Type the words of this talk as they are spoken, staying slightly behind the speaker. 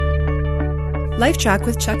LifeTrac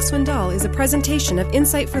with Chuck Swindoll is a presentation of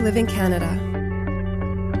Insight for Living Canada.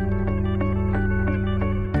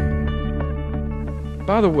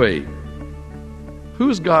 By the way, who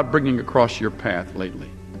is God bringing across your path lately?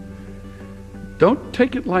 Don't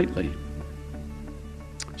take it lightly.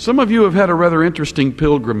 Some of you have had a rather interesting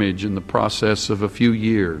pilgrimage in the process of a few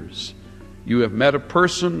years. You have met a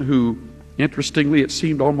person who, interestingly, it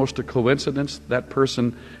seemed almost a coincidence. That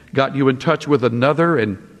person got you in touch with another,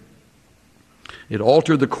 and it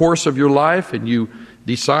altered the course of your life, and you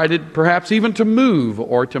decided perhaps even to move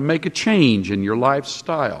or to make a change in your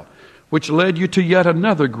lifestyle, which led you to yet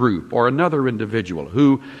another group or another individual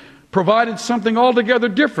who provided something altogether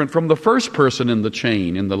different from the first person in the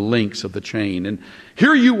chain, in the links of the chain. And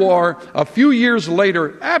here you are, a few years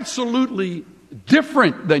later, absolutely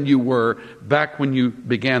different than you were back when you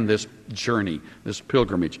began this journey, this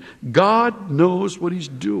pilgrimage. God knows what He's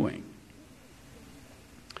doing.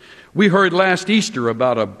 We heard last Easter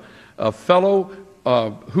about a fellow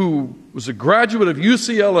who was a graduate of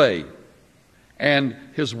UCLA, and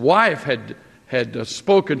his wife had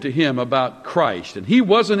spoken to him about Christ, and he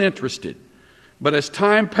wasn't interested. But as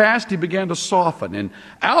time passed, he began to soften, and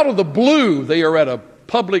out of the blue, they are at a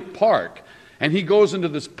public park, and he goes into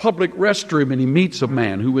this public restroom, and he meets a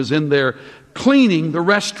man who was in there cleaning the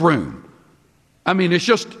restroom. I mean, it's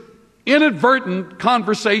just inadvertent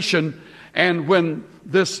conversation, and when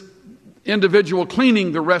this individual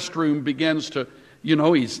cleaning the restroom begins to,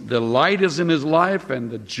 the light is in his life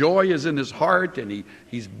and the joy is in his heart, and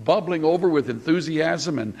he's bubbling over with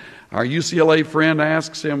enthusiasm. And our UCLA friend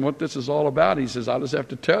asks him what this is all about. He says, "I'll just have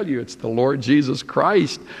to tell you, it's the Lord Jesus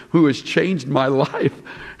Christ who has changed my life."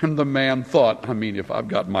 And the man thought, if I've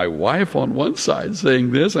got my wife on one side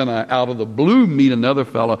saying this, and I out of the blue meet another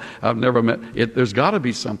fellow I've never met, there's got to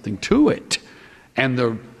be something to it. And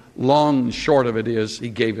the long and short of it is, he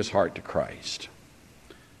gave his heart to Christ.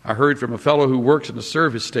 I heard from a fellow who works in a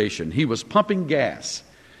service station. He was pumping gas,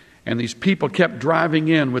 and these people kept driving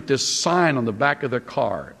in with this sign on the back of their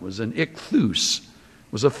car. It was an ichthus.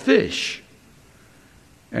 It was a fish.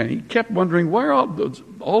 And he kept wondering, where are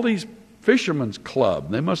all these fishermen's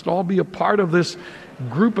club? They must all be a part of this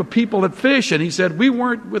group of people that fish. And he said, we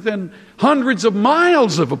weren't within hundreds of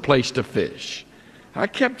miles of a place to fish. I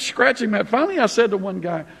kept scratching my head. Finally, I said to one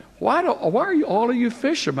guy, why are you, all of you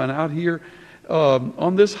fishermen out here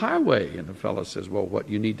on this highway? And the fellow says, well, what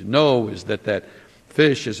you need to know is that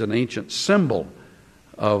fish is an ancient symbol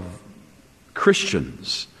of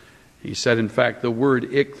Christians. He said, in fact, the word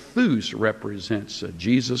ichthus represents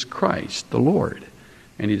Jesus Christ, the Lord.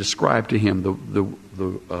 And he described to him the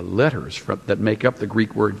letters that make up the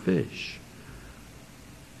Greek word fish.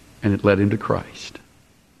 And it led him to Christ.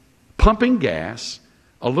 Pumping gas,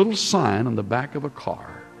 a little sign on the back of a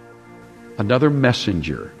car, another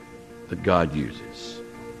messenger that God uses.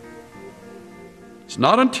 It's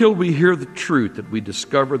not until we hear the truth that we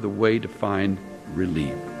discover the way to find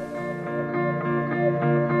relief.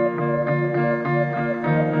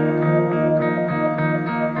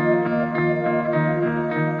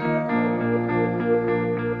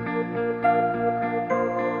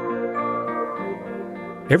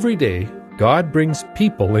 Every day, God brings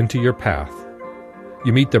people into your path.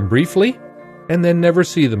 You meet them briefly and then never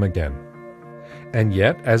see them again. And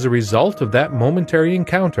yet, as a result of that momentary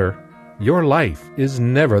encounter, your life is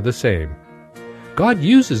never the same. God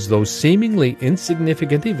uses those seemingly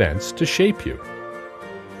insignificant events to shape you.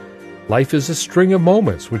 Life is a string of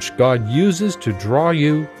moments which God uses to draw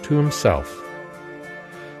you to Himself.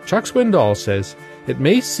 Chuck Swindoll says, it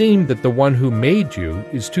may seem that the one who made you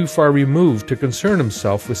is too far removed to concern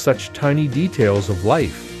himself with such tiny details of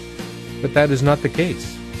life, but that is not the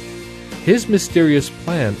case. His mysterious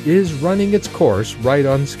plan is running its course right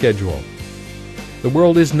on schedule. The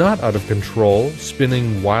world is not out of control,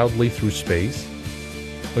 spinning wildly through space.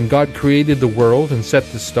 When God created the world and set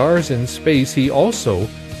the stars in space, He also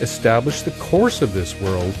established the course of this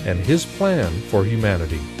world and His plan for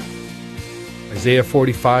humanity. Isaiah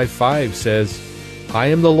 45:5 says, I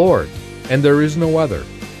am the Lord, and there is no other.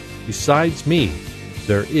 Besides me,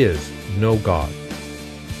 there is no God.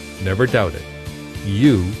 Never doubt it.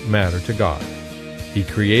 You matter to God. He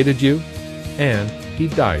created you, and He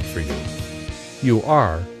died for you. You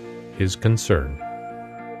are His concern.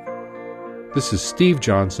 This is Steve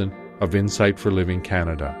Johnson of Insight for Living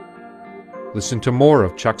Canada. Listen to more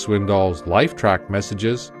of Chuck Swindoll's LifeTrac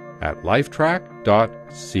messages at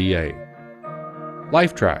lifetrac.ca.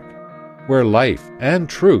 LifeTrac, where life and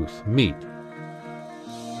truth meet.